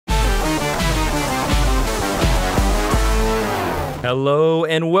Hello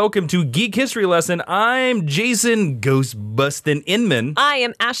and welcome to Geek History Lesson. I'm Jason Ghostbustin' Inman. I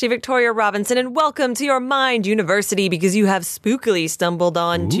am Ashley Victoria Robinson, and welcome to your Mind University, because you have spookily stumbled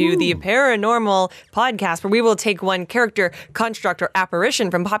onto the paranormal podcast where we will take one character, construct, or apparition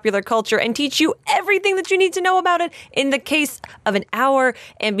from popular culture and teach you everything that you need to know about it in the case of an hour.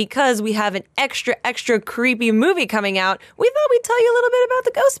 And because we have an extra creepy movie coming out, we thought we'd tell you a little bit about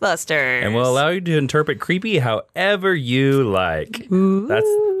the Ghostbusters. And we'll allow you to interpret creepy however you like.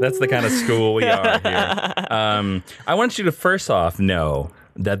 That's the kind of school we are here. I want you to first off know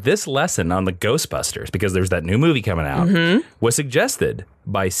that this lesson on the Ghostbusters, because there's that new movie coming out, was suggested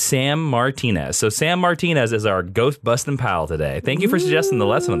by Sam Martinez. So Sam Martinez is our Ghostbustin' pal today. Thank you for suggesting the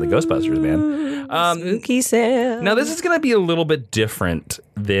lesson on the Ghostbusters, man. Spooky Sam. Now, this is going to be a little bit different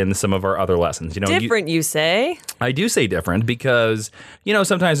than some of our other lessons. Different, you say? I do say different because,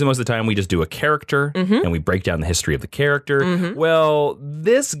 sometimes and most of the time we just do a character and we break down the history of the character. Well,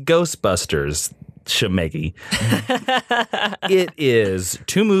 this Ghostbusters shemaggy, it is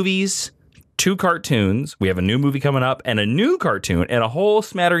 2 movies, 2 cartoons. We have a new movie coming up and a new cartoon and a whole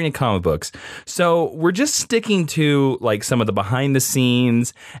smattering of comic books. So we're just sticking to like some of the behind the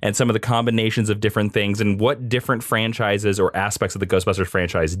scenes and some of the combinations of different things and what different franchises or aspects of the Ghostbusters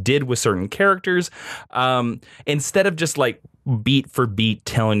franchise did with certain characters, instead of just like beat for beat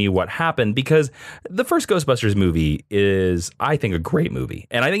telling you what happened, because the first Ghostbusters movie is, I think, a great movie.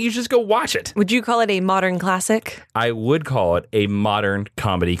 And I think you should just go watch it. Would you call it a modern classic? I would call it a modern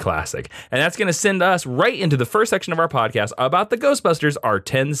comedy classic. And that's going to send us right into the first section of our podcast about the Ghostbusters, our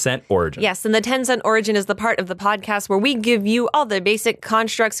 10-cent origin. Yes, and the 10-cent origin is the part of the podcast where we give you all the basic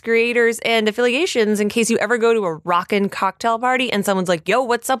constructs, creators, and affiliations in case you ever go to a rockin' cocktail party and someone's like, yo,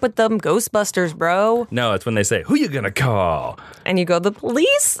 what's up with them Ghostbusters, bro? No, it's when they say, who you gonna call? And you go, the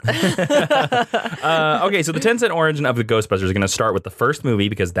police? Okay, so the 10-cent origin of the Ghostbusters is going to start with the first movie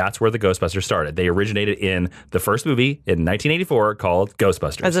because that's where the Ghostbusters started. They originated in the first movie in 1984 called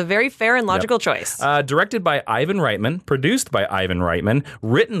Ghostbusters. That's a very fair and logical choice. Directed by Ivan Reitman, produced by Ivan Reitman,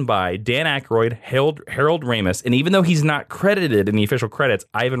 written by Dan Aykroyd, Harold Ramis, and even though he's not credited in the official credits,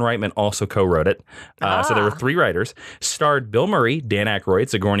 Ivan Reitman also co-wrote it. So there were 3 writers. Starred Bill Murray, Dan Aykroyd,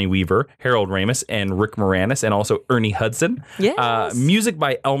 Sigourney Weaver, Harold Ramis, and Rick Moranis, and also Ernie Hudson. Yes. Music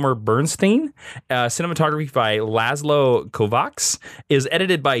by Elmer Bernstein. Cinematography by Laszlo Kovacs. Is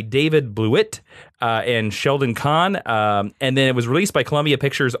edited by David Blewett and Sheldon Kahn. And then it was released by Columbia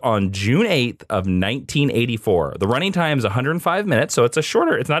Pictures on June 8th of 1984. The running time is 105 minutes, so it's a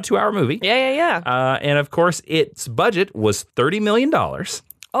shorter, it's not a 2-hour movie. Yeah. And of course, its budget was $30 million.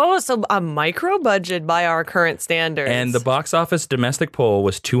 Oh, so a micro budget by our current standards. And the box office domestic poll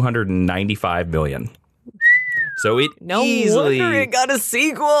was $295 million. So it easily got a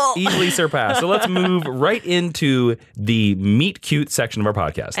sequel. Easily surpassed. So let's move right into the meet cute section of our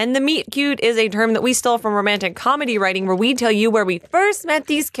podcast. And the meet cute is a term that we stole from romantic comedy writing, where we tell you where we first met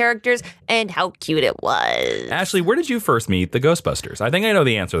these characters and how cute it was. Ashley, where did you first meet the Ghostbusters? I think I know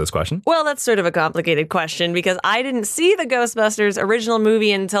the answer to this question. Well, that's sort of a complicated question because I didn't see the Ghostbusters original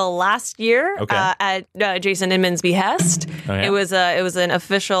movie until last year at Jason Inman's behest. Oh, yeah? It was an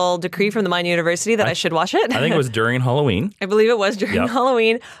official decree from the Mind University that I should watch it. I think it was during Halloween. I believe it was during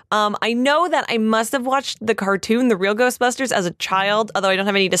Halloween. I know that I must have watched the cartoon, The Real Ghostbusters, as a child, although I don't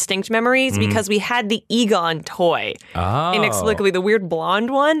have any distinct memories because we had the Egon toy. Oh. Inexplicably, the weird blonde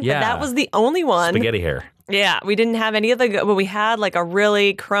one. Yeah. But that was the only one. Spaghetti hair. Yeah, we didn't have any of but we had like a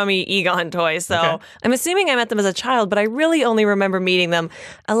really crummy Egon toy. So I'm assuming I met them as a child, but I really only remember meeting them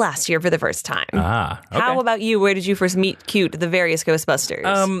last year for the first time. Okay. How about you? Where did you first meet cute, the various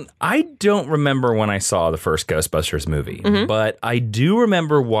Ghostbusters? I don't remember when I saw the first Ghostbusters movie, but I do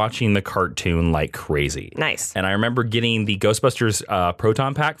remember watching the cartoon like crazy. Nice. And I remember getting the Ghostbusters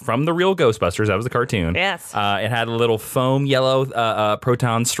proton pack from the Real Ghostbusters. That was the cartoon. Yes. It had a little foam yellow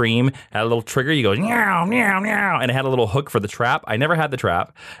proton stream, had a little trigger. You go, meow, meow, meow, and it had a little hook for the trap. I never had the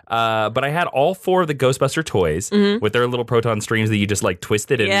trap, but I had all 4 of the Ghostbuster toys with their little proton streams that you just like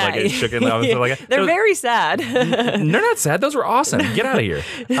twisted and like it shook it. They're very sad. They're not sad. Those were awesome. Get out of here.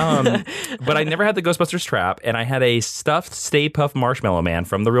 But I never had the Ghostbusters trap, and I had a stuffed Stay Puft Marshmallow Man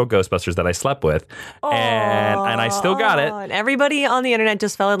from the Real Ghostbusters that I slept with, and I still got it. And everybody on the internet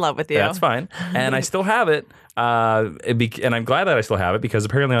just fell in love with you. That's fine, and I still have it. And I'm glad that I still have it because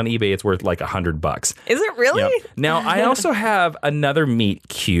apparently on eBay it's worth like $100. Is it really? Yep. Now, I also have another meet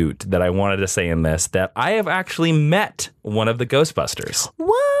cute that I wanted to say in this, that I have actually met one of the Ghostbusters.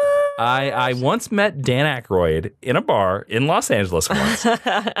 What? I once met Dan Aykroyd in a bar in Los Angeles once.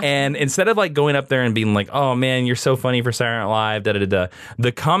 And instead of like going up there and being like, oh man, you're so funny for Saturday Night Live, da da da,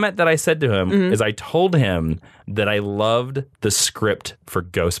 the comment that I said to him is I told him that I loved the script for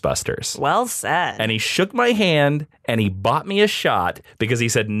Ghostbusters. Well said. And he shook my hand and he bought me a shot because he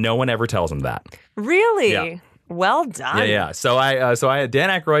said no one ever tells him that. Really? Yeah. Well done. Yeah. So Dan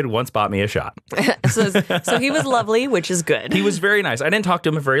Aykroyd once bought me a shot. So he was lovely, which is good. He was very nice. I didn't talk to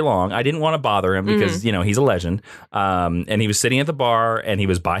him very long. I didn't want to bother him because, he's a legend. And he was sitting at the bar and he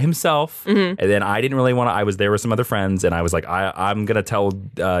was by himself. And then I didn't really want to, I was there with some other friends and I was like, I'm going to tell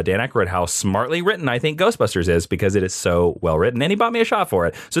Dan Aykroyd how smartly written I think Ghostbusters is because it is so well written. And he bought me a shot for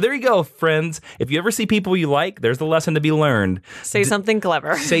it. So there you go, friends. If you ever see people you like, there's the lesson to be learned. Say something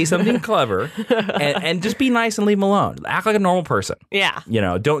clever. Say something clever and just be nice and leave him alone. Act like a normal person. Yeah.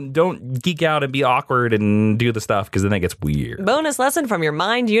 Don't geek out and be awkward and do the stuff because then it gets weird. Bonus lesson from your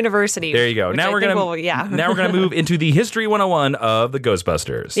Mind University. There you go. Now we're gonna move into the History 101 of the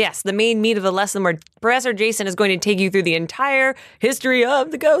Ghostbusters. Yes, the main meat of the lesson where Professor Jason is going to take you through the entire history of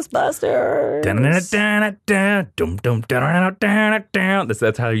the Ghostbusters.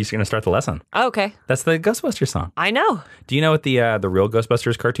 That's how you're gonna start the lesson. Okay. That's the Ghostbusters song. I know. Do you know what the real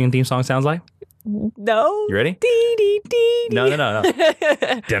Ghostbusters cartoon theme song sounds like? No. You ready? Dee, dee, dee, dee. No. It's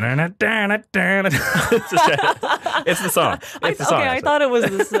the song. It's the song. Okay, I thought it was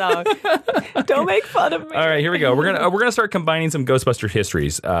the song. Don't make fun of me. All right, here we go. We're gonna start combining some Ghostbuster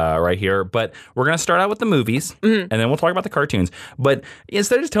histories right here, but we're gonna start out with the movies, and then we'll talk about the cartoons. But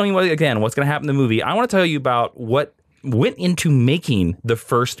instead of just telling you what's gonna happen in the movie, I want to tell you about what went into making the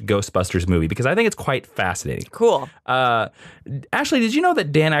first Ghostbusters movie because I think it's quite fascinating. Cool. Ashley, did you know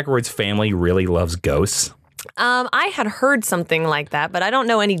that Dan Aykroyd's family really loves ghosts? I had heard something like that, but I don't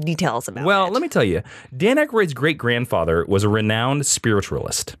know any details about it. Well, let me tell you. Dan Aykroyd's great-grandfather was a renowned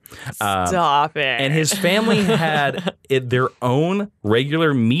spiritualist. Stop it. And his family had their own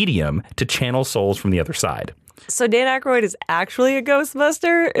regular medium to channel souls from the other side. So Dan Aykroyd is actually a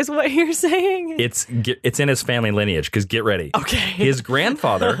Ghostbuster, is what you're saying? It's in his family lineage, because get ready. Okay. His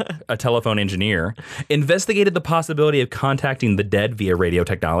grandfather, a telephone engineer, investigated the possibility of contacting the dead via radio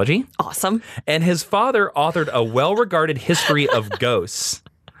technology. Awesome. And his father authored a well-regarded history of ghosts.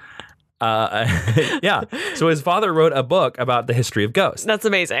 Yeah. So his father wrote a book about the history of ghosts. That's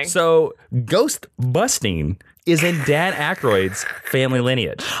amazing. So ghost busting is in Dan Aykroyd's family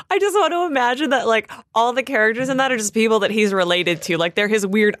lineage. I just want to imagine that, like, all the characters in that are just people that he's related to. Like, they're his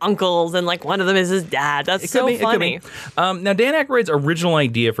weird uncles, and, like, one of them is his dad. That's so funny. Now, Dan Aykroyd's original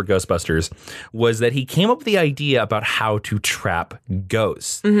idea for Ghostbusters was that he came up with the idea about how to trap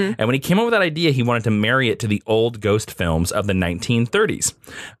ghosts. Mm-hmm. And when he came up with that idea, he wanted to marry it to the old ghost films of the 1930s.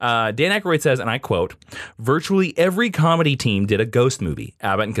 Dan Aykroyd says, and I quote, "Virtually every comedy team did a ghost movie.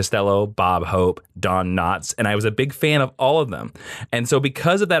 Abbott and Costello, Bob Hope, Don Knotts, and I was a big fan of all of them. And so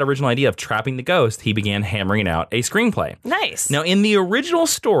because of that original idea of trapping the ghost, he began hammering out a screenplay." Nice. Now, in the original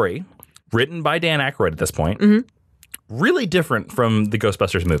story, written by Dan Aykroyd at this point, really different from the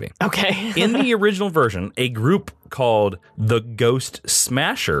Ghostbusters movie. Okay. In the original version, a group called the Ghost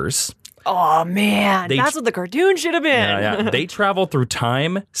Smashers. Oh, man. That's what the cartoon should have been. Yeah. They travel through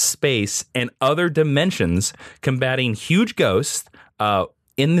time, space, and other dimensions, combating huge ghosts.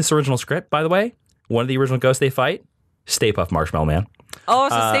 In this original script, by the way, one of the original ghosts they fight, Stay Puft Marshmallow Man. Oh,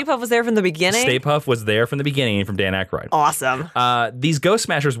 so Stay Puft was there from the beginning? Stay Puft was there from the beginning from Dan Aykroyd. Awesome. These Ghost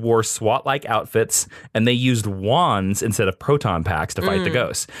Smashers wore SWAT-like outfits, and they used wands instead of proton packs to fight the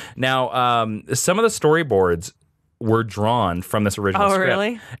ghosts. Now, some of the storyboards were drawn from this original script. Oh,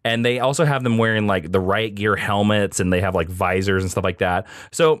 really? And they also have them wearing, like, the riot gear helmets, and they have, like, visors and stuff like that.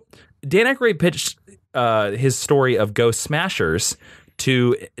 So Dan Aykroyd pitched his story of Ghost Smashers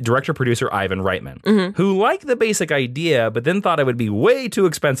to director-producer Ivan Reitman, who liked the basic idea, but then thought it would be way too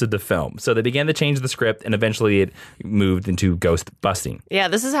expensive to film. So they began to change the script, and eventually it moved into ghost busting. Yeah,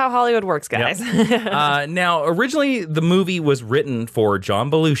 this is how Hollywood works, guys. Yep. Now, originally, the movie was written for John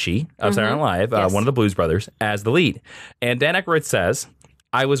Belushi of Saturday Night Live, Yes. one of the Blues Brothers, as the lead. And Dan Aykroyd says,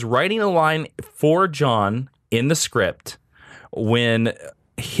 "I was writing a line for John in the script when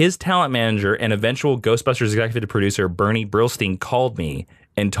his talent manager and eventual Ghostbusters executive producer Bernie Brillstein called me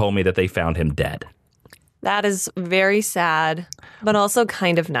and told me that they found him dead." That is very sad, but also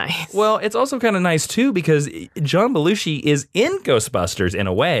kind of nice. Well, it's also kind of nice, too, because John Belushi is in Ghostbusters in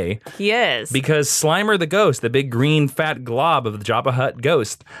a way. He is. Because Slimer the Ghost, the big green fat glob of the Jabba Hutt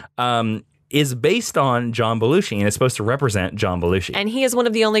ghost, is based on John Belushi and is supposed to represent John Belushi. And he is one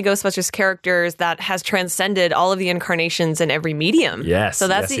of the only Ghostbusters characters that has transcended all of the incarnations in every medium. Yes. So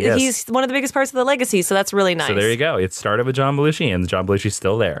he's one of the biggest parts of the legacy, so that's really nice. So there you go. It started with John Belushi, and John Belushi's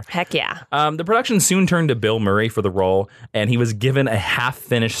still there. Heck yeah. The production soon turned to Bill Murray for the role, and he was given a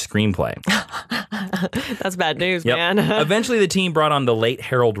half-finished screenplay. That's bad news, Yep. man. Eventually, the team brought on the late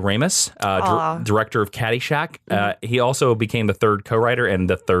Harold Ramis, director of Caddyshack. He also became the third co-writer and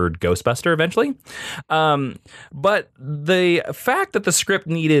the third Ghostbuster eventually. But the fact that the script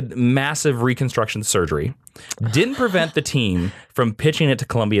needed massive reconstruction surgery didn't prevent the team from pitching it to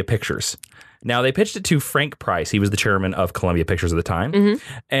Columbia Pictures. Now, they pitched it to Frank Price. He was the chairman of Columbia Pictures at the time.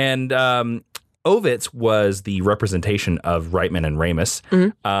 And Ovitz was the representation of Reitman and Ramis.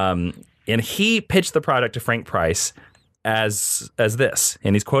 And he pitched the project to Frank Price as this.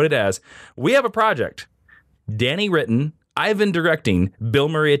 And he's quoted as, "We have a project. Danny written, Ivan directing, Bill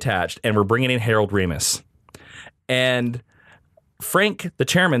Murray attached, and we're bringing in Harold Ramis." And Frank, the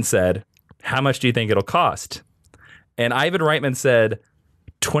chairman, said, "How much do you think it'll cost?" And Ivan Reitman said,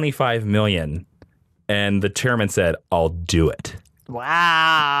 $25 million. And the chairman said, "I'll do it."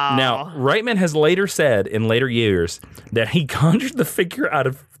 Wow. Now, Reitman has later said in later years that he conjured the figure out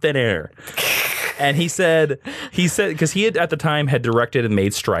of thin air. And he said, because he had at the time had directed and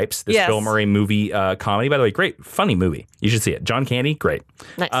made Stripes, this Bill Murray movie comedy. By the way, great, funny movie. You should see it. John Candy, great.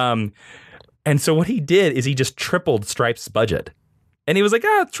 Nice. And so what he did is he just tripled Stripes' budget. And he was like,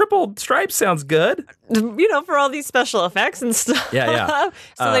 triple Stripes sounds good. For all these special effects and stuff. Yeah.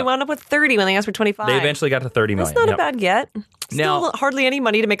 So they wound up with 30 when they asked for 25. They eventually got to 30 million. That's not a bad get. Still Now, hardly any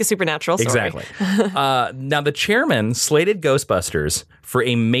money to make a supernatural story. Exactly. Now, the chairman slated Ghostbusters for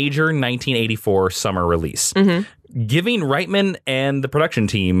a major 1984 summer release, giving Reitman and the production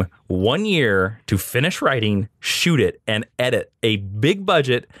team 1 year to finish writing, shoot it, and edit a big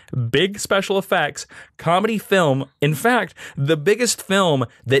budget, big special effects comedy film. In fact, the biggest film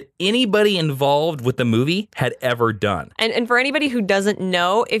that anybody involved with the movie had ever done. And for anybody who doesn't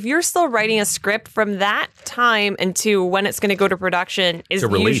know, if you're still writing a script from that time into when it's going to go to production is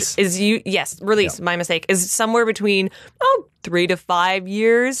release. My mistake, is somewhere between 3 to 5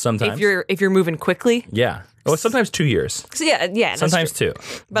 years. Sometimes. If you're moving quickly. Yeah. Oh, sometimes 2 years. So yeah. Sometimes 2.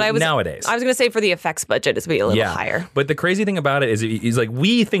 But nowadays. I was going to say for the effects budget, it's be a little higher. But the crazy thing about it is like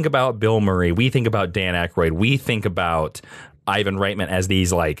we think about Bill Murray, we think about Dan Aykroyd, we think about Ivan Reitman as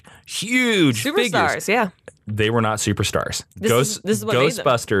these like huge superstars. Figures. Yeah. They were not superstars. This is what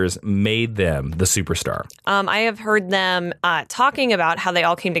Ghostbusters made them the superstar. I have heard them talking about how they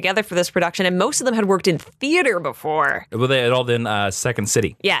all came together for this production, and most of them had worked in theater before. Well, they had all done Second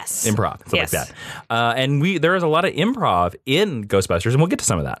City. Yes. Improv, stuff like that. And there is a lot of improv in Ghostbusters, and we'll get to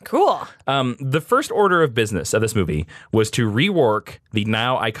some of that. Cool. The first order of business of this movie was to rework the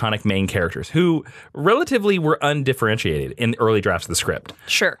now iconic main characters, who relatively were undifferentiated in early drafts of the script.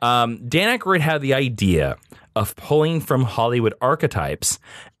 Sure. Dan Aykroyd had the idea of pulling from Hollywood archetypes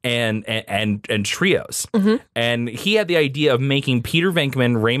and trios. And he had the idea of making Peter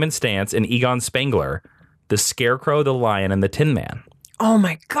Venkman, Raymond Stantz, and Egon Spengler the Scarecrow, the Lion, and the Tin Man. Oh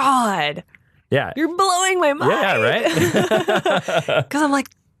my God. Yeah. You're blowing my mind. Yeah, right? Because I'm like,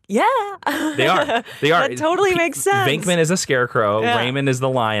 yeah. They are. That totally makes sense. Venkman is a Scarecrow, Raymond is the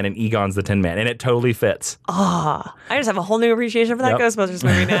Lion, and Egon's the Tin Man. And it totally fits. I just have a whole new appreciation for that Ghostbusters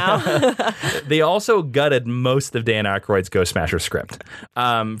movie now. They also gutted most of Dan Aykroyd's Ghost Smasher script.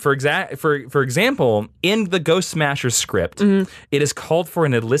 For example, in the Ghost Smasher script, it is called for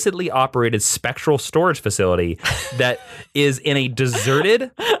an illicitly operated spectral storage facility that is in a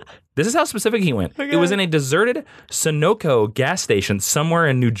deserted... This is how specific he went. Okay. It was in a deserted Sunoco gas station somewhere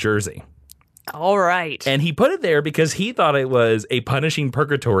in New Jersey. All right. And he put it there because he thought it was a punishing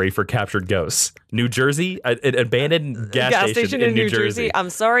purgatory for captured ghosts. New Jersey, an abandoned gas station in New Jersey. I'm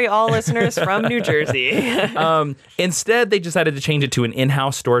sorry, all listeners from New Jersey. Instead, they decided to change it to an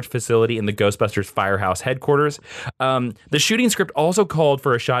in-house storage facility in the Ghostbusters Firehouse headquarters. The shooting script also called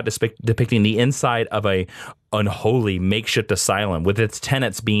for a shot depicting the inside of a unholy makeshift asylum, with its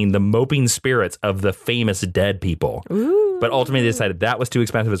tenants being the moping spirits of the famous dead people. Ooh. But ultimately, they decided that was too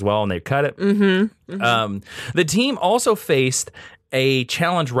expensive as well, and they cut it. The team also faced a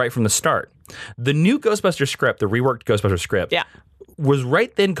challenge right from the start. The new Ghostbusters script, the reworked Ghostbusters script, was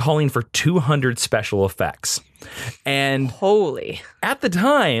right then calling for 200 special effects. And at the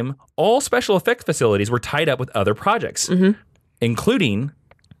time, all special effects facilities were tied up with other projects, including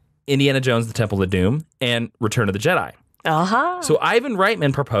Indiana Jones, The Temple of Doom, and Return of the Jedi. So Ivan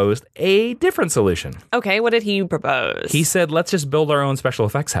Reitman proposed a different solution. Okay, what did he propose? He said, let's just build our own special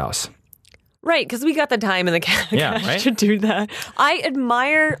effects house. Right, because we got the time and the cash right? to do that. I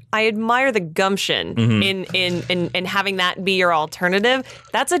admire the gumption in having that be your alternative.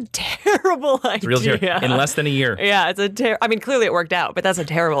 That's a terrible idea. It's real terrible. In less than a year. Yeah, it's I mean, clearly it worked out, but that's a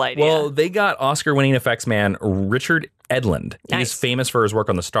terrible idea. Well, they got Oscar-winning effects man Richard Edlund. He's famous for his work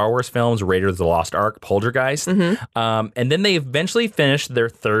on the Star Wars films, Raiders of the Lost Ark, Poltergeist. And then they eventually finished their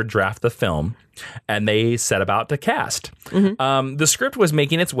third draft of the film, and they set about to cast. The script was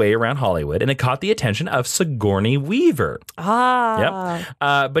making its way around Hollywood, and it caught the attention of Sigourney Weaver.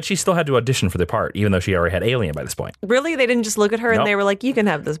 But she still had to audition for the part, even though she already had Alien by this point. Really? They didn't just look at her and they were like, you can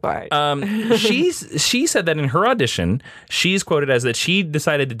have this part. She said that in her audition, she's quoted as that she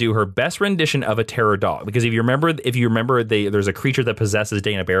decided to do her best rendition of a terror dog. Because if you remember, there's a creature that possesses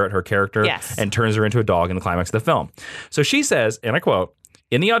Dana Barrett, her character, and turns her into a dog in the climax of the film. So she says, and I quote,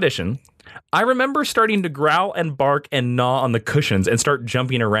 in the audition, I remember starting to growl and bark and gnaw on the cushions and start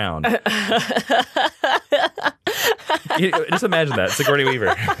jumping around. Just imagine that, Sigourney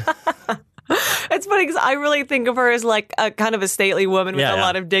Weaver. It's funny because I really think of her as like a kind of a stately woman with a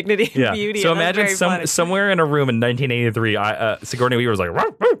lot of dignity and beauty. So imagine somewhere in a room in 1983, Sigourney Weaver was like,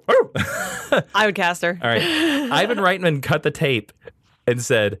 "Roo, roo, roo." I would cast her. All right. Ivan Reitman cut the tape and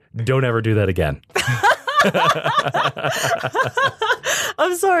said, don't ever do that again.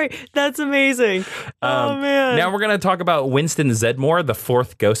 I'm sorry. That's amazing. Oh, man. Now we're going to talk about Winston Zeddemore, the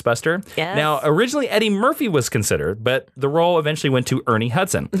fourth Ghostbuster. Yes. Now, originally Eddie Murphy was considered, but the role eventually went to Ernie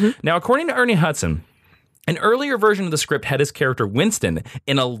Hudson. Now, according to Ernie Hudson, an earlier version of the script had his character Winston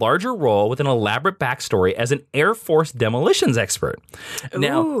in a larger role with an elaborate backstory as an Air Force demolitions expert.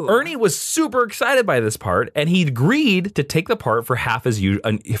 Now, Ernie was super excited by this part, and he agreed to take the part for half his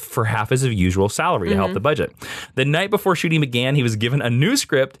usual salary to help the budget. The night before shooting began, he was given a new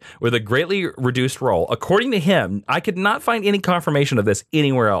script with a greatly reduced role. According to him, I could not find any confirmation of this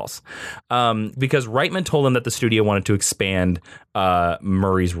anywhere else, because Reitman told him that the studio wanted to expand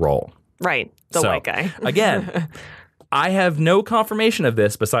Murray's role. Right. The white guy. Again, I have no confirmation of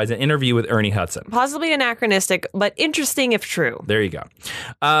this besides an interview with Ernie Hudson. Possibly anachronistic, but interesting if true. There you go.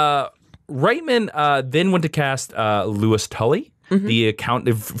 Reitman then went to cast Louis Tully, the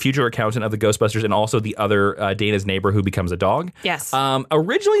future accountant of the Ghostbusters, and also the other Dana's neighbor who becomes a dog. Yes.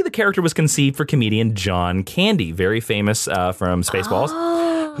 Originally, the character was conceived for comedian John Candy, very famous from Spaceballs.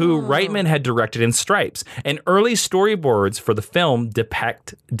 Who Reitman had directed in Stripes. And early storyboards for the film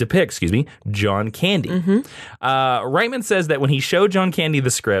depict John Candy. Reitman says that when he showed John Candy the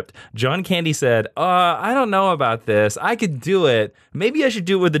script, John Candy said, I don't know about this. I could do it. Maybe I should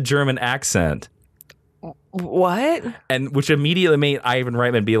do it with a German accent. What? And which immediately made Ivan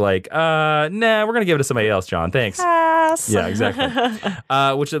Reitman be like, nah, we're going to give it to somebody else, John. Thanks. Pass. Yeah, exactly.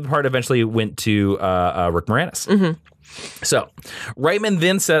 Which the part eventually went to Rick Moranis. So, Reitman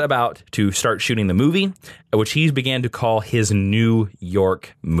then set about to start shooting the movie, which he began to call his New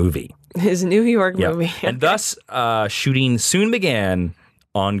York movie. His New York movie. And thus, shooting soon began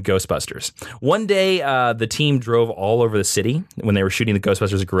on Ghostbusters. One day, the team drove all over the city when they were shooting the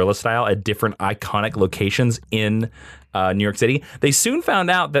Ghostbusters guerrilla style at different iconic locations in New York City. They soon found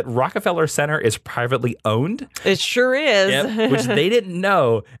out that Rockefeller Center is privately owned. It sure is. Which they didn't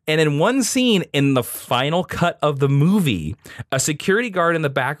know. And in one scene in the final cut of the movie, a security guard in the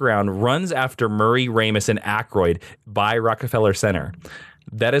background runs after Murray, Ramis, and Aykroyd by Rockefeller Center.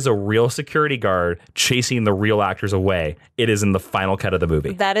 That is a real security guard chasing the real actors away. It is in the final cut of the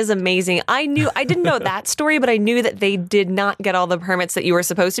movie. That is amazing. I didn't know that story, but I knew that they did not get all the permits that you were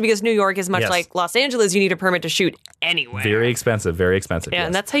supposed to, because New York is much like Los Angeles. You need a permit to shoot anywhere. Very expensive, very expensive. Yeah,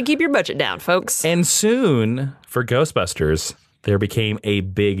 and that's how you keep your budget down, folks. And soon, for Ghostbusters, there became a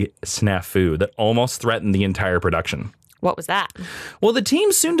big snafu that almost threatened the entire production. What was that? Well, the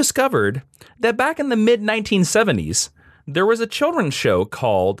team soon discovered that back in the mid-1970s, there was a children's show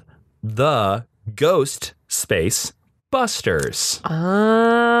called The Ghost Space Busters.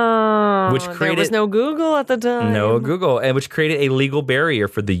 Oh, there was no Google at the time. No Google, and which created a legal barrier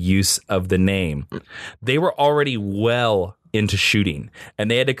for the use of the name. They were already well into shooting,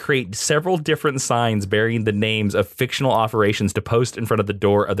 and they had to create several different signs bearing the names of fictional operations to post in front of the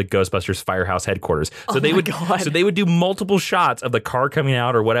door of the Ghostbusters Firehouse headquarters. So they would do multiple shots of the car coming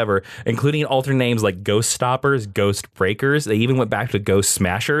out or whatever, including alternate names like Ghost Stoppers, Ghost Breakers. They even went back to Ghost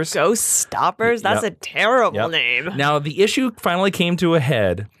Smashers. Ghost Stoppers? That's a terrible name. Now, the issue finally came to a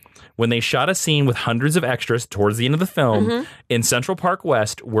head when they shot a scene with hundreds of extras towards the end of the film in Central Park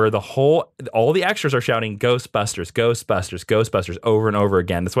West, where all the extras are shouting Ghostbusters, Ghostbusters, Ghostbusters over and over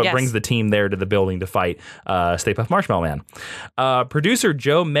again. That's what brings the team there to the building to fight Stay Puft Marshmallow Man. Producer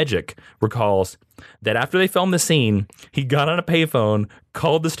Joe Medjick recalls that after they filmed the scene, he got on a payphone,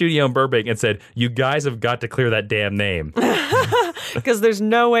 called the studio in Burbank, and said, "You guys have got to clear that damn name." Because there's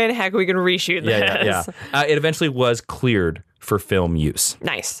no way in heck we can reshoot this. Yeah. It eventually was cleared for film use.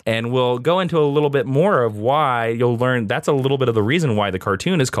 Nice. And we'll go into a little bit more of why. You'll learn that's a little bit of the reason why the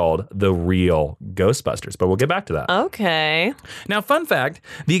cartoon is called The Real Ghostbusters, but we'll get back to that. Okay. Now, fun fact,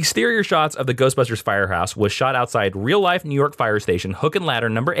 the exterior shots of the Ghostbusters firehouse was shot outside real-life New York fire station Hook and Ladder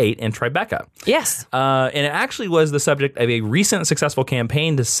number 8 in Tribeca. Yes. And it actually was the subject of a recent successful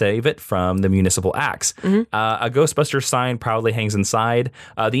campaign to save it from the municipal axe. A Ghostbusters sign proudly hangs inside.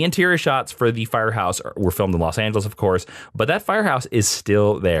 The interior shots for the firehouse were filmed in Los Angeles, of course, but that firehouse is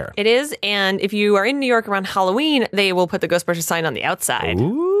still there. It is, and if you are in New York around Halloween, they will put the Ghostbusters sign on the outside.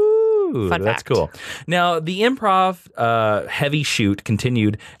 Ooh, Fun that's fact. cool. Now, the improv heavy shoot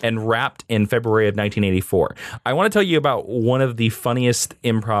continued and wrapped in February of 1984. I want to tell you about one of the funniest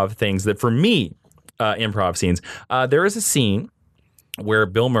improv things that, for me, improv scenes. There is a scene where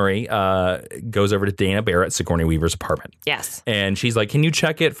Bill Murray goes over to Dana Barrett, Sigourney Weaver's apartment. Yes. And she's like, "Can you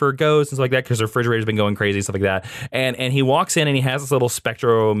check it for ghosts?" and stuff like that, because her refrigerator's been going crazy, stuff like that. And he walks in and he has this little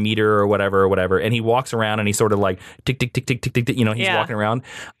spectrometer or whatever. And he walks around and he's sort of like tick, tick, tick, tick, tick, tick, tick. You know, he's walking around.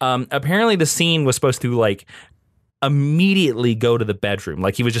 Apparently the scene was supposed to like immediately go to the bedroom.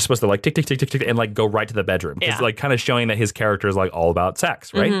 Like he was just supposed to like tick, tick, tick, tick, tick, and like go right to the bedroom. It's like kind of showing that his character is like all about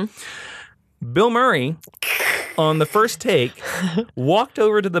sex, right? Bill Murray, on the first take, walked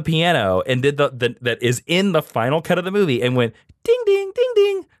over to the piano and did that is in the final cut of the movie and went ding, ding, ding,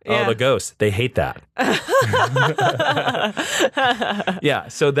 ding. Oh, the ghosts. They hate that. Yeah,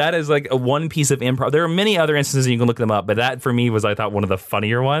 so that is like a one piece of improv. There are many other instances, and you can look them up, but that for me was, I thought, one of the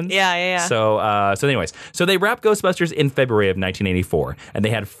funnier ones. Yeah. So anyways, so they wrapped Ghostbusters in February of 1984, and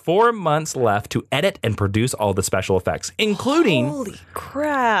they had 4 months left to edit and produce all the special effects, including Holy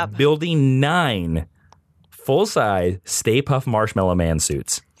crap. building 9 full-size Stay Puft Marshmallow Man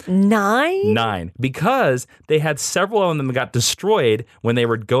suits. 9? 9, because they had several of them that got destroyed when they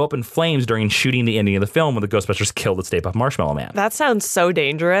would go up in flames during shooting the ending of the film when the Ghostbusters killed the Stay Puft Marshmallow Man. That sounds so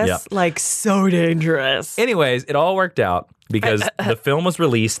dangerous. Yep. Like, so dangerous. Anyways, it all worked out because the film was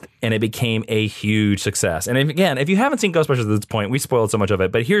released and it became a huge success. And again, if you haven't seen Ghostbusters at this point, we spoiled so much of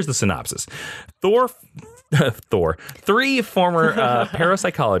it, but here's the synopsis. 3 former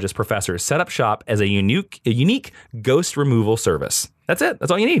parapsychologist professors set up shop as a unique ghost removal service. That's it.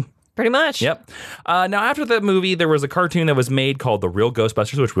 That's all you need. Pretty much. Yep. Now, after the movie, there was a cartoon that was made called The Real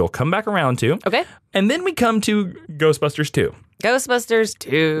Ghostbusters, which we'll come back around to. Okay. And then we come to Ghostbusters 2. Ghostbusters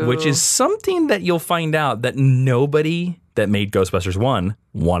 2. Which is something that you'll find out that nobody that made Ghostbusters 1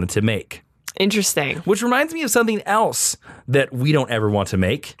 wanted to make. Interesting. Which reminds me of something else that we don't ever want to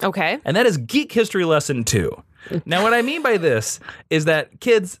make. Okay. And that is Geek History Lesson 2. Now, what I mean by this is that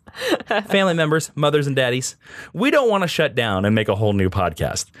kids, family members, mothers and daddies, we don't want to shut down and make a whole new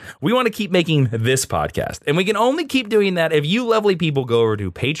podcast. We want to keep making this podcast. And we can only keep doing that if you lovely people go over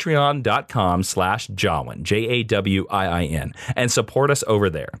to patreon.com/Jawiin, Jawiin, and support us over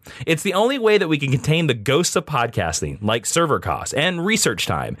there. It's the only way that we can contain the ghosts of podcasting, like server costs and research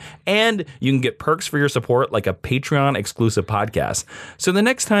time. And you can get perks for your support, like a Patreon exclusive podcast. So the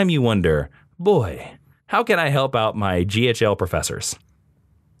next time you wonder, boy, how can I help out my GHL professors?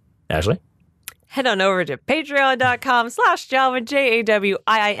 Ashley? Head on over to patreon.com/Jawiin, Jawiin,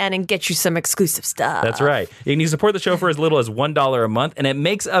 and get you some exclusive stuff. That's right. You can support the show for as little as $1 a month, and it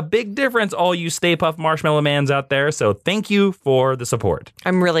makes a big difference, all you Stay Puft Marshmallow Mans out there. So thank you for the support.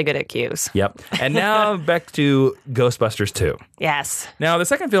 I'm really good at cues. Yep. And now back to Ghostbusters 2. Yes. Now, the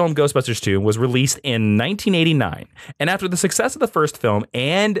second film, Ghostbusters 2, was released in 1989. And after the success of the first film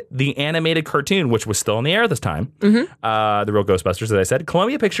and the animated cartoon, which was still in the air at this time, The Real Ghostbusters, as I said,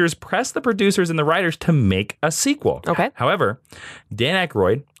 Columbia Pictures pressed the producers and the writers to make a sequel. Okay. However, Dan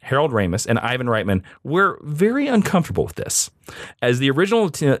Aykroyd, Harold Ramis, and Ivan Reitman were very uncomfortable with this, as the original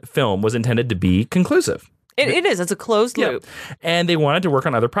film was intended to be conclusive. It is. It's a closed loop. And they wanted to work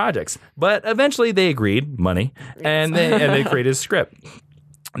on other projects. But eventually they agreed, money, and they created a script.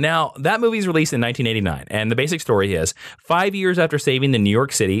 Now, that movie is released in 1989, and the basic story is 5 years after saving the New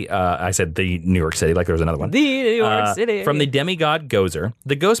York City, I said the New York City like there was another one. The New York City. From the demigod Gozer,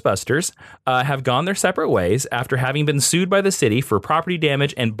 the Ghostbusters have gone their separate ways after having been sued by the city for property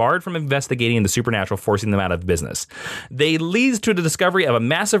damage and barred from investigating the supernatural, forcing them out of business. They leads to the discovery of a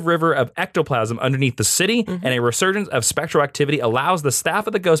massive river of ectoplasm underneath the city, and a resurgence of spectral activity allows the staff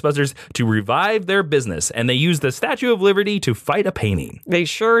of the Ghostbusters to revive their business, and they use the Statue of Liberty to fight a painting. They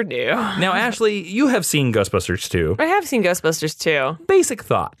sure do. Now, Ashley, you have seen Ghostbusters 2. I have seen Ghostbusters 2. Basic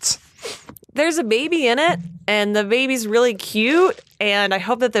thoughts. There's a baby in it, and the baby's really cute, and I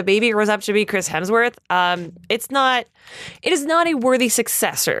hope that the baby grows up to be Chris Hemsworth. It is not a worthy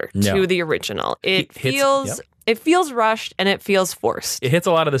successor to the original. It feels rushed, and it feels forced. It hits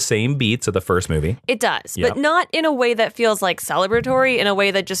a lot of the same beats of the first movie. It does, but not in a way that feels like celebratory, in a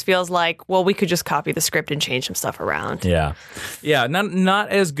way that just feels like, well, we could just copy the script and change some stuff around. Yeah. Yeah, not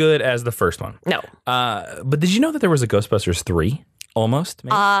as good as the first one. No. But did you know that there was a Ghostbusters 3? Almost,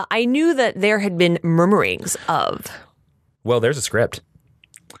 maybe? I knew that there had been murmurings of. Well, there's a script.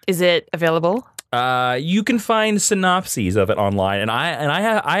 Is it available? You can find synopses of it online, and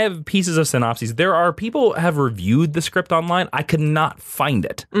I have pieces of synopses. There are people have reviewed the script online. I could not find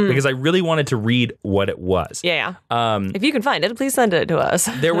it because I really wanted to read what it was. Yeah. If you can find it, please send it to us.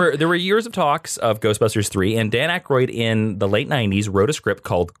 There were years of talks of Ghostbusters 3, and Dan Aykroyd in the late 90s wrote a script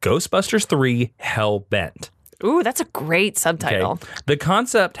called Ghostbusters 3 Hellbent. Ooh, that's a great subtitle. Okay. The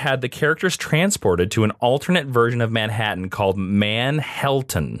concept had the characters transported to an alternate version of Manhattan called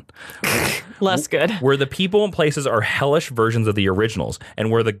Manhelton. Less good. Where the people and places are hellish versions of the originals,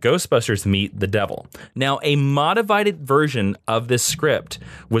 and where the Ghostbusters meet the devil. Now, a modified version of this script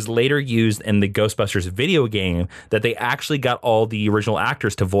was later used in the Ghostbusters video game that they actually got all the original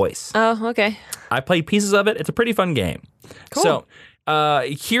actors to voice. Oh, okay. I played pieces of it. It's a pretty fun game. Cool. So,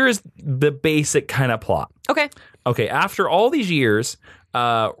 here's the basic kind of plot. Okay, after all these years,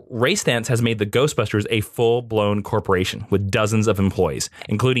 Ray Stantz has made the Ghostbusters a full-blown corporation with dozens of employees,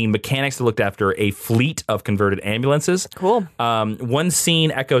 including mechanics that looked after a fleet of converted ambulances. Cool. One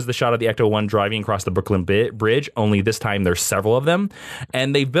scene echoes the shot of the Ecto-1 driving across the Brooklyn Bridge, only this time there's several of them.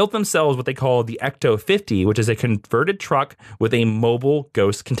 And they've built themselves what they call the Ecto-50, which is a converted truck with a mobile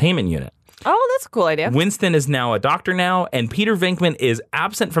ghost containment unit. Oh, that's a cool idea. Winston is now a doctor now, and Peter Venkman is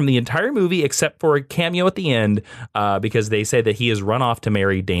absent from the entire movie except for a cameo at the end because they say that he has run off to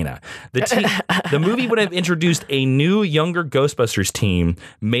marry Dana. The movie would have introduced a new, younger Ghostbusters team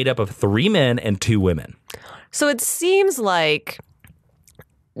made up of 3 men and 2 women. So it seems like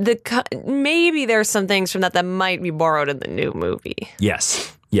maybe there's some things from that might be borrowed in the new movie.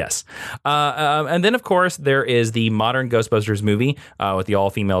 Yes. And then, of course, there is the modern Ghostbusters movie with the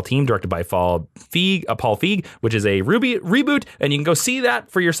all-female team directed by Paul Feig, which is a reboot, and you can go see that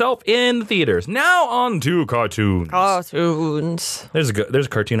for yourself in the theaters. Now on to cartoons. There's a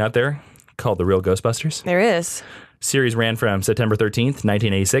cartoon out there called The Real Ghostbusters. There is. Series ran from September 13th,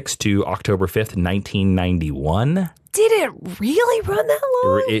 1986 to October 5th, 1991. Did it really run that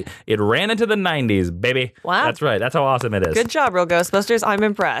long? It ran into the 90s, baby. Wow. That's right. That's how awesome it is. Good job, Real Ghostbusters. I'm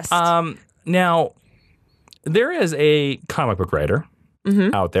impressed. Now, there is a comic book writer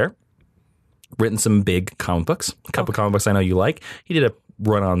out there, written some big comic books. A couple comic books I know you like. He did a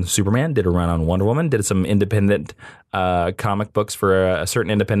run on Superman, did a run on Wonder Woman, did some independent comic books for a certain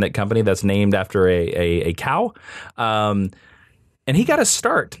independent company that's named after a cow. And he got a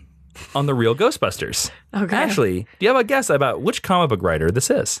start on The Real Ghostbusters. Okay. Ashley, do you have a guess about which comic book writer this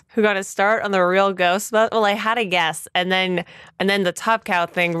is? Who got a start on The Real Ghostbusters? Well, I had a guess, and then the Top Cow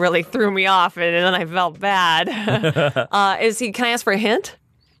thing really threw me off, and then I felt bad. Can I ask for a hint?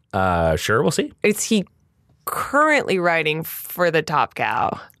 Sure, we'll see. Is he currently writing for the Top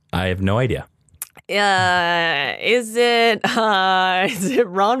Cow? I have no idea. Is it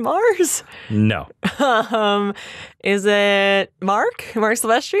Ron Mars? No. Is it Mark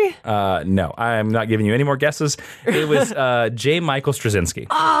Silvestri? No, I'm not giving you any more guesses. It was J. Michael Straczynski.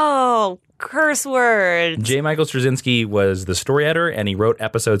 Oh, curse words. J. Michael Straczynski was the story editor, and he wrote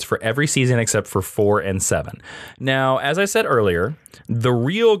episodes for every season except for 4 and 7. Now, as I said earlier, the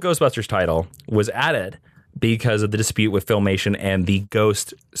Real Ghostbusters title was added because of the dispute with Filmation and the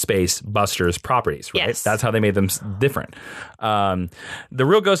Ghost Space Busters properties, right? Yes. That's how they made them different. The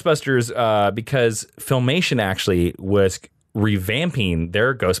Real Ghostbusters, because Filmation actually was revamping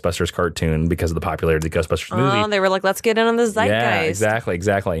their Ghostbusters cartoon because of the popularity of the Ghostbusters movie. Oh, they were like, let's get in on the zeitgeist. Yeah,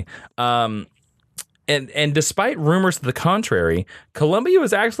 exactly. And despite rumors to the contrary, Columbia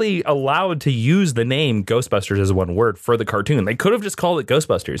was actually allowed to use the name Ghostbusters as one word for the cartoon. They could have just called it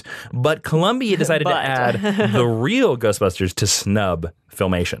Ghostbusters, but Columbia decided to add the real Ghostbusters to snub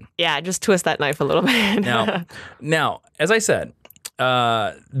Filmation. Yeah, just twist that knife a little bit. Now, as I said,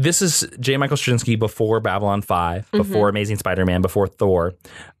 this is J. Michael Straczynski before Babylon 5, before Amazing Spider-Man, before Thor.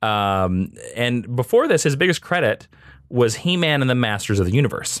 And before this, his biggest credit was He-Man and the Masters of the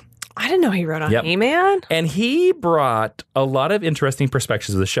Universe. I didn't know he wrote on He-Man. And he brought a lot of interesting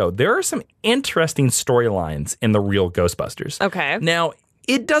perspectives of the show. There are some interesting storylines in the real Ghostbusters. Okay. Now,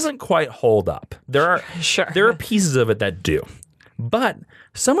 it doesn't quite hold up. There are pieces of it that do. But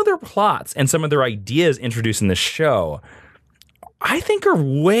some of their plots and some of their ideas introduced in the show, I think, are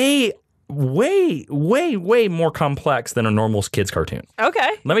way more complex than a normal kids cartoon. Okay.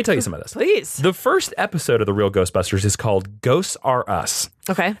 Let me tell you some of this. Please. The first episode of The Real Ghostbusters is called Ghosts Are Us.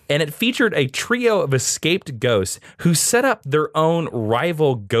 Okay. And it featured a trio of escaped ghosts who set up their own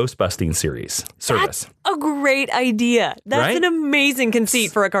rival ghostbusting service. That's a great idea. That's an amazing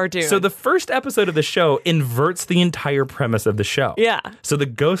conceit for a cartoon. So the first episode of the show inverts the entire premise of the show. Yeah. So the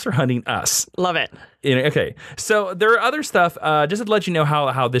ghosts are hunting us. Love it. Okay, so there are other stuff, just to let you know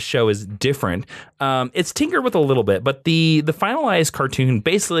how this show is different. It's tinkered with a little bit, but the finalized cartoon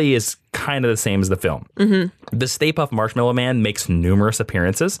basically is kind of the same as the film. Mm-hmm. The Stay Puft Marshmallow Man makes numerous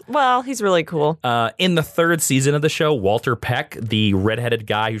appearances. Well, he's really cool. In the third season of the show, Walter Peck, the redheaded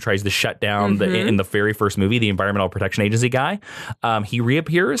guy who tries to shut down in the very first movie, the Environmental Protection Agency guy, he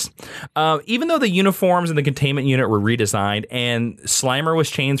reappears. Even though the uniforms in the containment unit were redesigned and Slimer was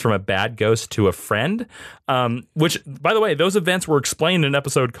changed from a bad ghost to a friend, which, by the way, those events were explained in an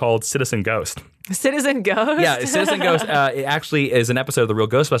episode called Citizen Ghost. Citizen Ghost? Yeah, Citizen Ghost it actually is an episode of The Real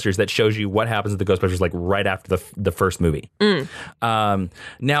Ghostbusters that shows you what happens to the Ghostbusters like right after the first movie. Now,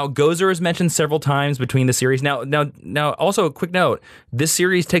 Gozer is mentioned several times between the series. Now, also a quick note, this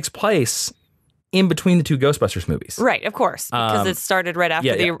series takes place in between the two Ghostbusters movies. Right, of course, because it started right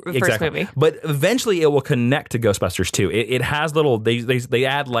after the first movie. But eventually it will connect to Ghostbusters 2. It has little, they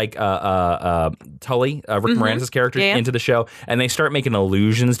add like Tully, Rick Moranis' character, into the show, and they start making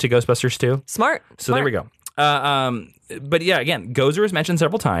allusions to Ghostbusters 2. Smart. There we go. But yeah, again, Gozer is mentioned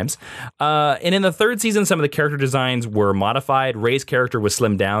several times. And in the third season, some of the character designs were modified. Ray's character was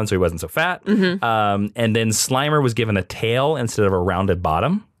slimmed down so he wasn't so fat. And then Slimer was given a tail instead of a rounded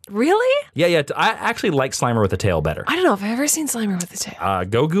bottom. Really? Yeah. I actually like Slimer with a tail better. I don't know if I've ever seen Slimer with a tail.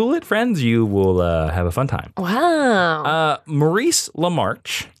 Go Google it, friends. You will have a fun time. Wow. Maurice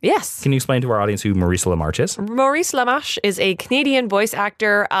LaMarche. Yes. Can you explain to our audience who Maurice LaMarche is? Maurice LaMarche is a Canadian voice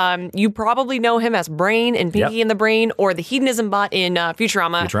actor. You probably know him as Brain in Pinky and the Brain, or the Hedonism Bot in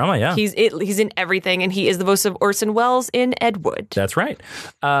Futurama. Futurama, yeah. He's in everything, and he is the voice of Orson Welles in Ed Wood. That's right.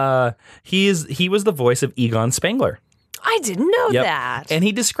 He was the voice of Egon Spengler. I didn't know that. And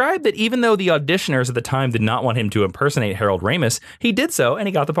he described that even though the auditioners at the time did not want him to impersonate Harold Ramis, he did so, and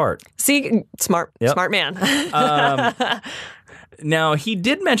he got the part. See, smart man. Now, he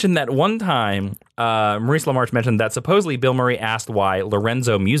did mention that one time, Maurice LaMarche mentioned that supposedly Bill Murray asked why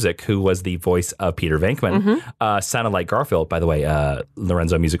Lorenzo Music, who was the voice of Peter Venkman, sounded like Garfield. By the way,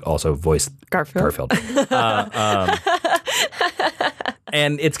 Lorenzo Music also voiced Garfield.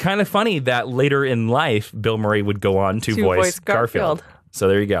 And it's kind of funny that later in life, Bill Murray would go on to voice Garfield. So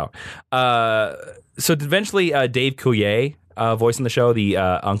there you go. So eventually, Dave Coulier voicing the show, the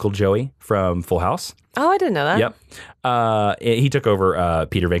Uncle Joey from Full House. Oh, I didn't know that. Yep. He took over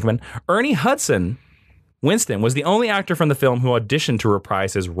Peter Venkman. Ernie Hudson, Winston, was the only actor from the film who auditioned to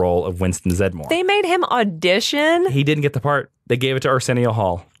reprise his role of Winston Zeddemore. They made him audition? He didn't get the part. They gave it to Arsenio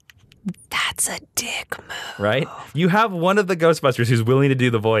Hall. That's a dick move. Right? You have one of the Ghostbusters who's willing to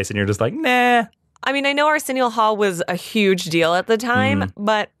do the voice, and you're just like, nah. I mean, I know Arsenio Hall was a huge deal at the time,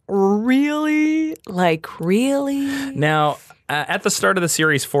 but really? Like, really? Now, at the start of the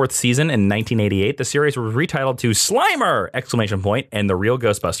series' fourth season in 1988, the series was retitled to Slimer! And the Real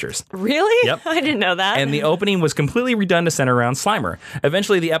Ghostbusters. Really? Yep. I didn't know that. And the opening was completely redone to center around Slimer.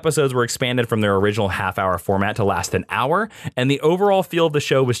 Eventually, the episodes were expanded from their original half-hour format to last an hour, and the overall feel of the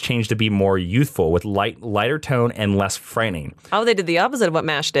show was changed to be more youthful, with lighter tone and less frightening. Oh, they did the opposite of what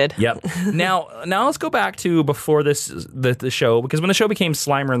MASH did. Yep. Now let's go back to before the show, because when the show became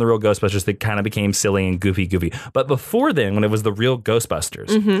Slimer and the Real Ghostbusters, they kind of became silly and goofy. But before then, when it was the Real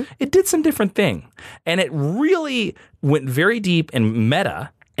Ghostbusters, it did some different thing. And it really went very deep and meta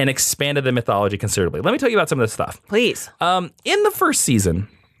and expanded the mythology considerably. Let me tell you about some of this stuff. Please. In the first season,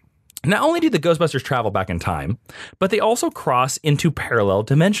 not only do the Ghostbusters travel back in time, but they also cross into parallel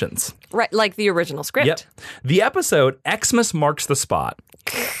dimensions. Right, like the original script. Yep. The episode Xmas Marks the Spot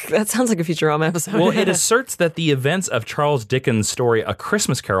That sounds like a Futurama episode. Well, it asserts that the events of Charles Dickens' story A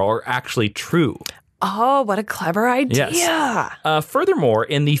Christmas Carol are actually true. Oh, what a clever idea. Yes. Furthermore,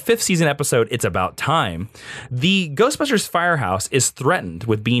 in the 5th season episode, It's About Time, the Ghostbusters firehouse is threatened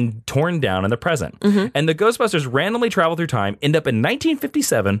with being torn down in the present. And the Ghostbusters randomly travel through time, end up in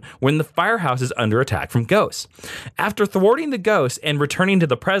 1957 when the firehouse is under attack from ghosts. After thwarting the ghosts and returning to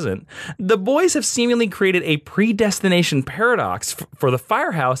the present, the boys have seemingly created a predestination paradox for the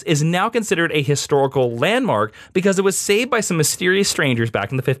firehouse is now considered a historical landmark because it was saved by some mysterious strangers back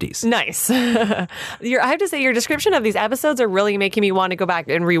in the 50s. Nice. I have to say, your description of these episodes are really making me want to go back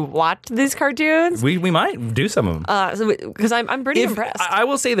and rewatch these cartoons. We might do some of them. Because I'm pretty impressed. I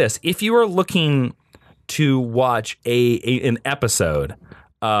will say this. If you are looking to watch an episode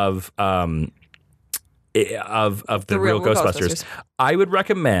of the real Ghostbusters, I would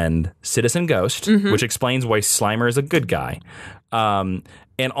recommend Citizen Ghost, which explains why Slimer is a good guy. And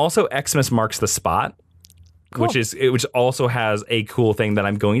also Xmas Marks the Spot. Cool. Which also has a cool thing that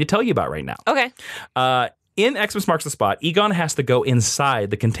I'm going to tell you about right now. Okay. In Xmas Marks the Spot, Egon has to go inside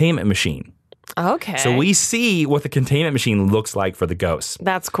the containment machine. Okay. So we see what the containment machine looks like for the ghosts.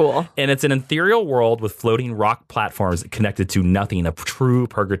 That's cool. And it's an ethereal world with floating rock platforms connected to nothing, a true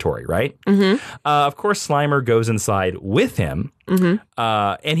purgatory, right? Of course, Slimer goes inside with him.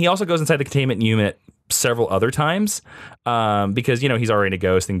 And he also goes inside the containment unit several other times because, he's already a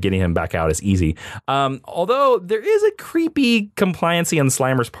ghost and getting him back out is easy. Although there is a creepy compliancy on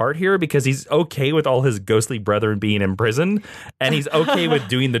Slimer's part here because he's okay with all his ghostly brethren being imprisoned and he's okay with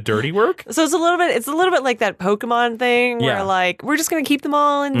doing the dirty work. So it's a little bit like that Pokemon thing where like, we're just going to keep them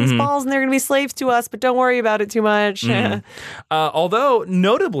all in these balls and they're going to be slaves to us, but don't worry about it too much. Although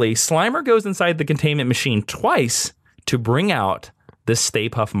notably, Slimer goes inside the containment machine twice to bring out the Stay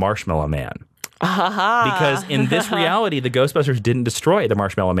Puft Marshmallow Man. Because in this reality, the Ghostbusters didn't destroy the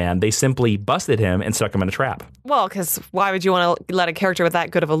Marshmallow Man. They simply busted him and stuck him in a trap. Well, because why would you want to let a character with that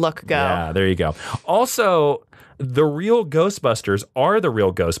good of a look go? Yeah, there you go. Also, the real Ghostbusters are the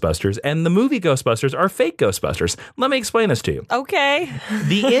real Ghostbusters, and the movie Ghostbusters are fake Ghostbusters. Let me explain this to you. Okay.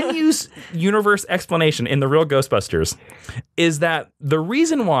 The in-use universe explanation in the real Ghostbusters is that the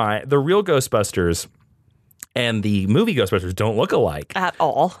reason why the real Ghostbusters and the movie Ghostbusters don't look alike at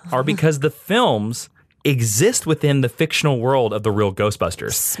all are because the films exist within the fictional world of the real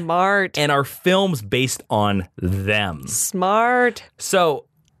Ghostbusters. Smart. And are films based on them. Smart. So,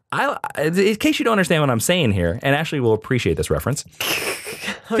 in case you don't understand what I'm saying here, and Ashley will appreciate this reference,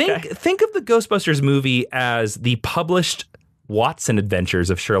 think of the Ghostbusters movie as the published Watson Adventures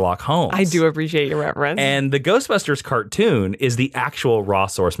of Sherlock Holmes. I do appreciate your reference. And the Ghostbusters cartoon is the actual raw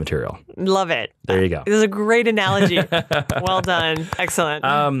source material. Love it. There you go. This is a great analogy. Well done. Excellent.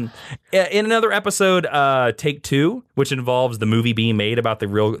 In another episode, Take Two, which involves the movie being made about the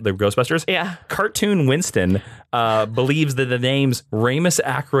Ghostbusters, cartoon Winston believes that the names Ramus,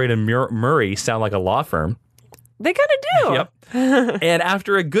 Aykroyd, and Murray sound like a law firm. They kind of do. Yep. And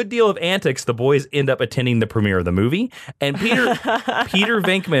after a good deal of antics, the boys end up attending the premiere of the movie. And Peter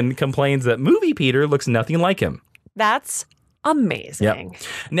Venkman complains that movie Peter looks nothing like him. That's amazing. Yep.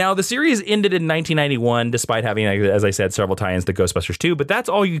 Now, the series ended in 1991, despite having, as I said, several tie-ins to Ghostbusters 2, but that's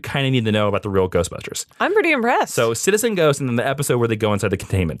all you kind of need to know about the real Ghostbusters. I'm pretty impressed. So, Citizen Ghost and then the episode where they go inside the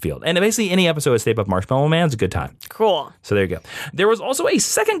containment field. And basically, any episode of Stay Puft Marshmallow Man is a good time. Cool. So, there you go. There was also a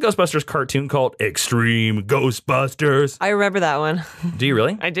second Ghostbusters cartoon called Extreme Ghostbusters. I remember that one. Do you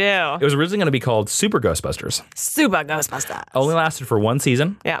really? I do. It was originally going to be called Super Ghostbusters. Super Ghostbusters. Only lasted for one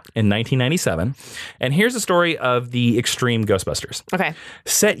season. Yeah. In 1997. And here's the story of the Extreme Ghostbusters. Okay.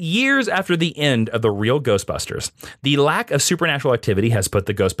 Set years after the end of the real Ghostbusters, the lack of supernatural activity has put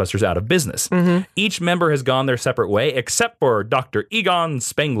the Ghostbusters out of business. Each member has gone their separate way, except for Dr. Egon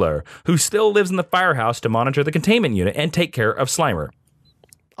Spengler, who still lives in the firehouse to monitor the containment unit and take care of Slimer.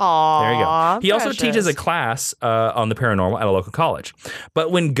 Aww, there you go. He precious. also teaches a class on the paranormal at a local college.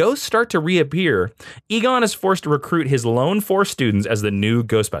 But when ghosts start to reappear, Egon is forced to recruit his lone 4 students as the new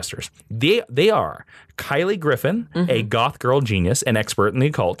Ghostbusters. They are Kylie Griffin, a goth girl genius, an expert in the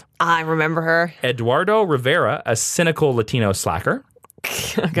occult. I remember her. Eduardo Rivera, a cynical Latino slacker.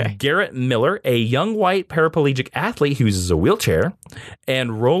 Okay. Garrett Miller, a young white paraplegic athlete who uses a wheelchair,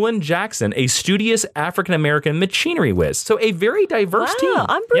 and Roland Jackson, a studious African-American machinery whiz. So a very diverse team.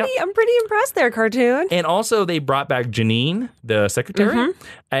 I'm pretty impressed there, cartoon. And also they brought back Janine, the secretary,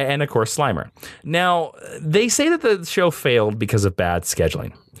 and of course Slimer. Now, they say that the show failed because of bad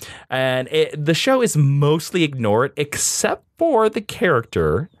scheduling. And the show is mostly ignored except for the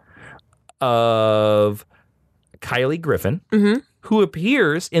character of Kylie Griffin, who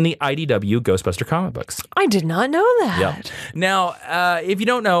appears in the IDW Ghostbuster comic books. I did not know that. Yep. Now, if you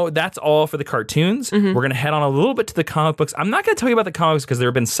don't know, that's all for the cartoons. We're going to head on a little bit to the comic books. I'm not going to tell you about the comics because there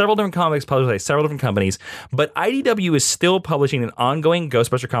have been several different comics published by several different companies, but IDW is still publishing an ongoing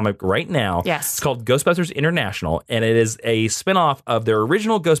Ghostbuster comic right now. Yes. It's called Ghostbusters International, and it is a spinoff of their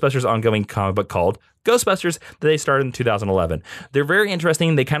original Ghostbusters ongoing comic book called Ghostbusters that they started in 2011. They're very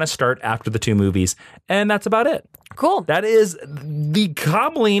interesting. They kind of start after the two movies, and that's about it. Cool. That is the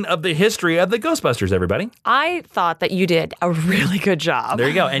cobbling of the history of the Ghostbusters, everybody. I thought that you did a really good job. There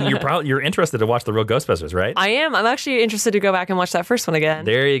you go. And you're interested to watch the real Ghostbusters, right? I am. I'm actually interested to go back and watch that first one again.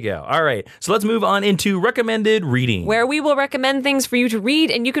 There you go. All right. So let's move on into recommended reading, where we will recommend things for you to read,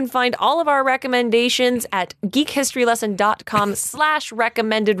 and you can find all of our recommendations at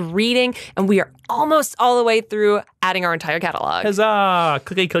geekhistorylesson.com/recommended reading, and we are almost all the way through adding our entire catalog. Huzzah!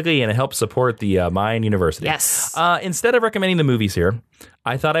 Clicky, and it helps support the Mind University. Yes. Instead of recommending the movies here,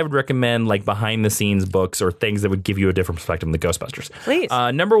 I thought I would recommend like behind-the-scenes books or things that would give you a different perspective on the Ghostbusters. Please.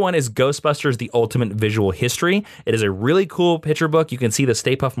 Number one is Ghostbusters: The Ultimate Visual History. It is a really cool picture book. You can see the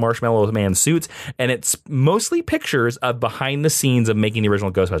Stay Puft Marshmallow Man suits, and it's mostly pictures of behind the scenes of making the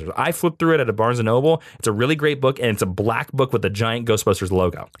original Ghostbusters. I flipped through it at a Barnes & Noble. It's a really great book, and it's a black book with the giant Ghostbusters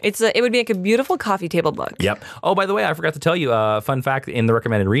logo. It would be like a beautiful coffee table book. Yep. Oh, by the way, I forgot to tell you a fun fact in the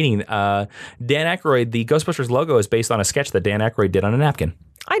recommended reading. Dan Aykroyd, the Ghostbusters logo is based on a sketch that Dan Aykroyd did on a napkin.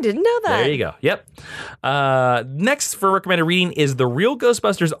 I didn't know that. There you go. Yep. Next for recommended reading is The Real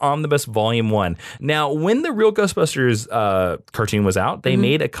Ghostbusters Omnibus Volume 1. Now, when the Real Ghostbusters cartoon was out, they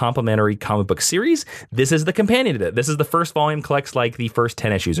made a complimentary comic book series. This is the companion to it. This is the first volume, collects like the first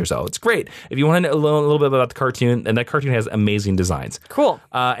 10 issues or so. It's great. If you want to know a little bit about the cartoon, and that cartoon has amazing designs. Cool.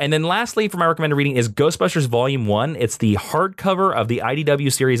 And then lastly, for my recommended reading is Ghostbusters Volume 1. It's the hardcover of the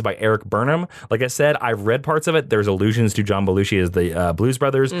IDW series by Eric Burnham. Like I said, I've read parts of it. There's allusions to John Belushi as the Blues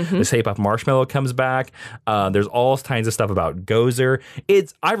Brothers. The Stay Puft Marshmallow comes back. There's all kinds of stuff about Gozer.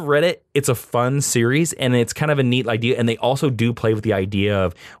 I've read it. It's a fun series, and it's kind of a neat idea. And they also do play with the idea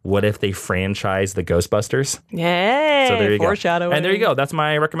of what if they franchise the Ghostbusters. Yay! So there you Foreshadowing. go. And there you go. That's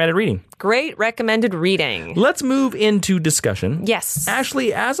my recommended reading. Great recommended reading. Let's move into discussion. Yes.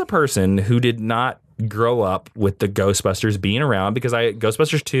 Ashley, as a person who did not grow up with the Ghostbusters being around, because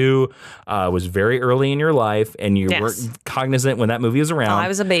Ghostbusters 2 was very early in your life, and you weren't cognizant when that movie was around. I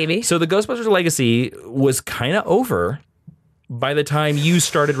was a baby. So the Ghostbusters legacy was kind of over by the time you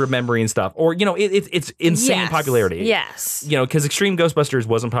started remembering stuff, or it's insane popularity. Yes. Because Extreme Ghostbusters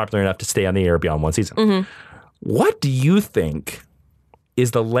wasn't popular enough to stay on the air beyond one season. What do you think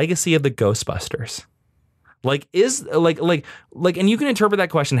is the legacy of the Ghostbusters? And you can interpret that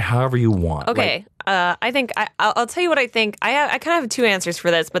question however you want. Okay. I think I'll tell you what I think. I kind of have two answers for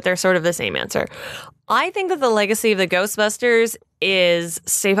this, but they're sort of the same answer. I think that the legacy of the Ghostbusters is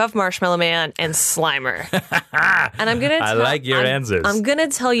Stay Puft Marshmallow Man and Slimer. And I'm gonna. I like your answers. I'm gonna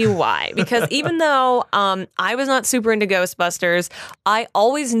tell you why. Because even though I was not super into Ghostbusters, I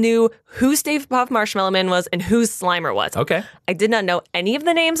always knew who Stay Puft Marshmallow Man was and who Slimer was. Okay. I did not know any of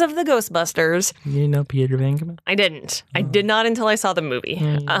the names of the Ghostbusters. You know Peter Venkman? I didn't. I did not until I saw the movie.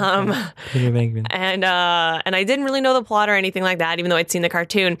 Peter Venkman. And I didn't really know the plot or anything like that, even though I'd seen the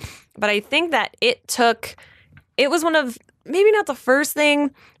cartoon. But I think that it was one of, maybe not the first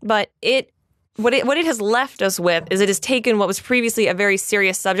thing, but what it has left us with is it has taken what was previously a very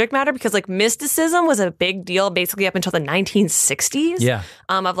serious subject matter, because like mysticism was a big deal basically up until the 1960s. Yeah.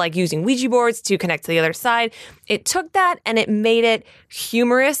 Of like using Ouija boards to connect to the other side. It took that and it made it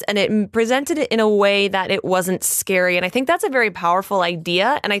humorous, and it presented it in a way that it wasn't scary. And I think that's a very powerful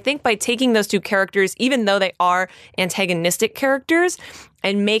idea. And I think by taking those two characters, even though they are antagonistic characters,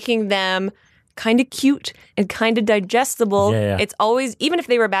 and making them kind of cute and kind of digestible. Yeah. It's always, even if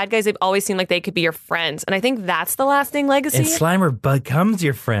they were bad guys, they've always seemed like they could be your friends. And I think that's the lasting legacy. And Slimer becomes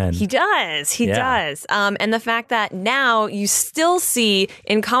your friend. He does. He does. And the fact that now you still see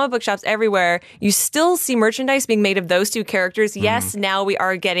in comic book shops everywhere, you still see merchandise being made of those two characters. Yes, now we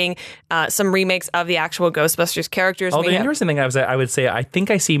are getting some remakes of the actual Ghostbusters characters. The interesting thing I would say, I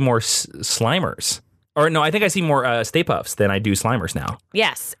think I see more Slimers. Or no, I think I see more Stay Puffs than I do Slimers now.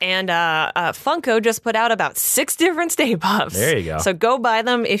 Yes, and Funko just put out about 6 different Stay Puffs. There you go. So go buy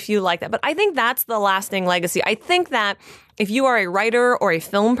them if you like that. But I think that's the lasting legacy. I think that if you are a writer or a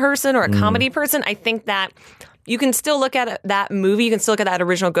film person or a comedy person, I think that you can still look at that movie, you can still look at that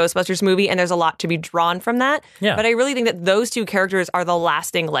original Ghostbusters movie, and there's a lot to be drawn from that. Yeah. But I really think that those two characters are the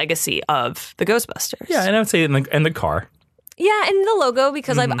lasting legacy of the Ghostbusters. Yeah, and I would say in the car. Yeah, and the logo,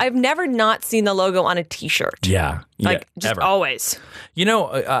 because I've never not seen the logo on a T-shirt. Yeah. Like, just ever. always. You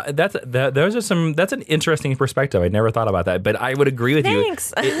know, that's an interesting perspective. I never thought about that, but I would agree with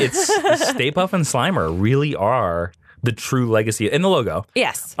Thanks. you. It's Stay Puft and Slimer really are the true legacy in the logo.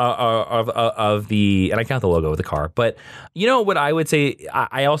 Yes. Of the, and I count the logo with the car, but you know what I would say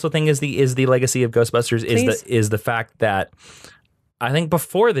I also think is the legacy of Ghostbusters is the fact that I think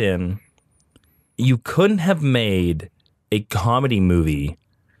before then you couldn't have made a comedy movie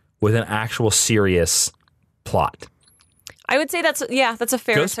with an actual serious plot. I would say that's a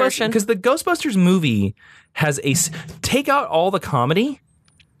fair assertion. Because the Ghostbusters movie has take out all the comedy,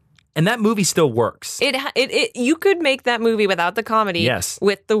 and that movie still works. You could make that movie without the comedy, yes,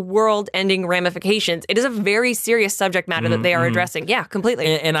 with the world-ending ramifications. It is a very serious subject matter that they are addressing. Yeah,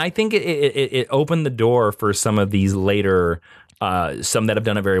 completely. And I think it opened the door for some of these later. Some that have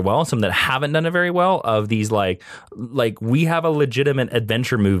done it very well, some that haven't done it very well. Of these, like we have a legitimate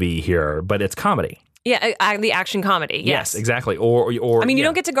adventure movie here, but it's comedy. Yeah, the action comedy. Yes, exactly. Or I mean, you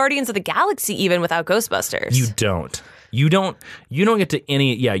don't get to Guardians of the Galaxy even without Ghostbusters. You don't. You don't get to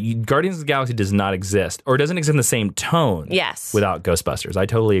any. Yeah, Guardians of the Galaxy does not exist, or doesn't exist in the same tone. Yes. Without Ghostbusters, I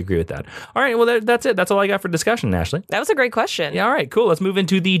totally agree with that. All right, well that's it. That's all I got for discussion, Ashley. That was a great question. Yeah. All right. Cool. Let's move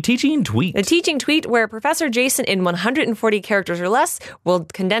into the teaching tweet. The teaching tweet, where Professor Jason, in 140 characters or less, will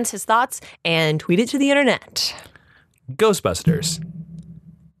condense his thoughts and tweet it to the internet. Ghostbusters.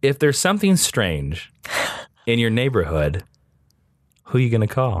 If there's something strange in your neighborhood, who are you going to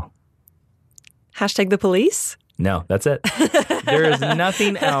call? Hashtag the police? No, that's it. There is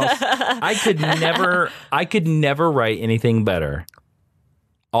nothing else. I could never write anything better.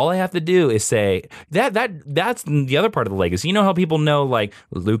 All I have to do is say that's the other part of the legacy. You know how people know, like,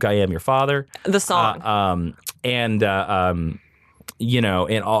 Luke, I am your father? The song. And all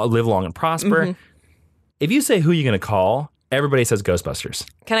live long and prosper. Mm-hmm. If you say who you're going to call, everybody says Ghostbusters.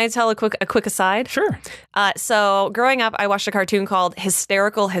 Can I tell a quick aside? Sure. So growing up, I watched a cartoon called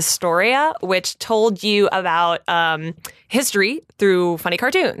Hysterical Historia, which told you about history through funny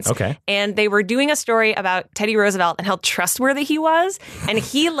cartoons. Okay. And they were doing a story about Teddy Roosevelt and how trustworthy he was. And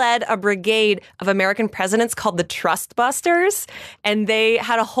he led a brigade of American presidents called the Trustbusters. And they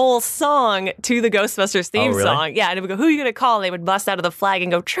had a whole song to the Ghostbusters theme song. Yeah. And it would go, who are you going to call? And they would bust out of the flag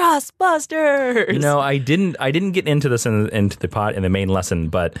and go, Trustbusters. You know, I didn't get into this into the main lesson,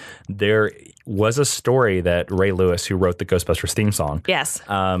 but there was a story that Ray Lewis, who wrote the Ghostbusters theme song, yes,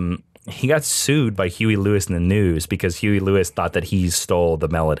 he got sued by Huey Lewis in the News because Huey Lewis thought that he stole the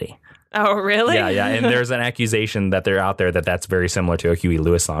melody. Oh, really? Yeah. And there's an accusation that they're out there that's very similar to a Huey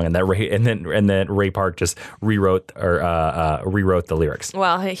Lewis song, and then Ray Park just rewrote the lyrics.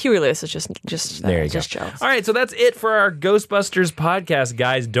 Well, Huey Lewis is just there you go. All right, so that's it for our Ghostbusters podcast,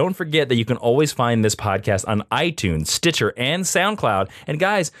 guys. Don't forget that you can always find this podcast on iTunes, Stitcher, and SoundCloud. And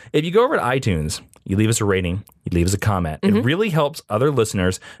guys, if you go over to iTunes, you leave us a rating, you leave us a comment. Mm-hmm. It really helps other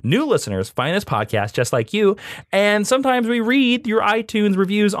listeners, new listeners, find this podcast just like you. And sometimes we read your iTunes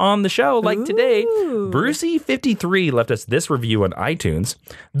reviews on the show. Like today, Brucey53 left us this review on iTunes.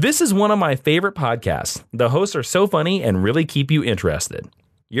 This is one of my favorite podcasts. The hosts are so funny and really keep you interested.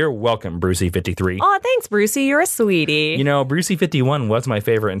 You're welcome, Brucey53. Oh, thanks, Brucey. You're a sweetie. You know, Brucey51 was my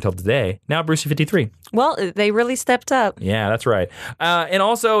favorite until today. Now Brucey53. Well, they really stepped up. Yeah, that's right. And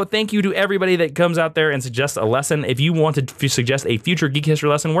also, thank you to everybody that comes out there and suggests a lesson. If you want to suggest a future Geek History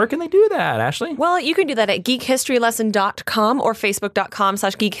lesson, where can they do that, Ashley? Well, you can do that at geekhistorylesson.com or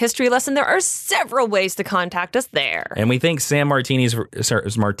facebook.com/geekhistorylesson. There are several ways to contact us there. And we thank Sam Martinez, for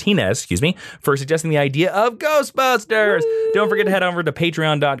suggesting the idea of Ghostbusters. Woo! Don't forget to head over to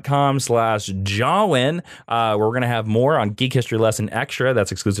patreon.com/Jawiin. We're going to have more on Geek History Lesson Extra.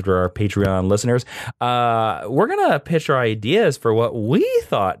 That's exclusive to our Patreon listeners. We're going to pitch our ideas for what we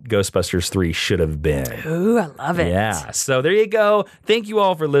thought Ghostbusters 3 should have been. Ooh, I love it. Yeah. So there you go. Thank you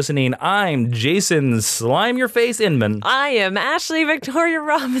all for listening. I'm Jason Slime Your Face Inman. I am Ashley Victoria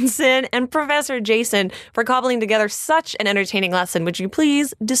Robinson, and Professor Jason, for cobbling together such an entertaining lesson. Would you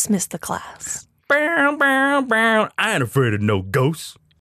please dismiss the class? I ain't afraid of no ghosts.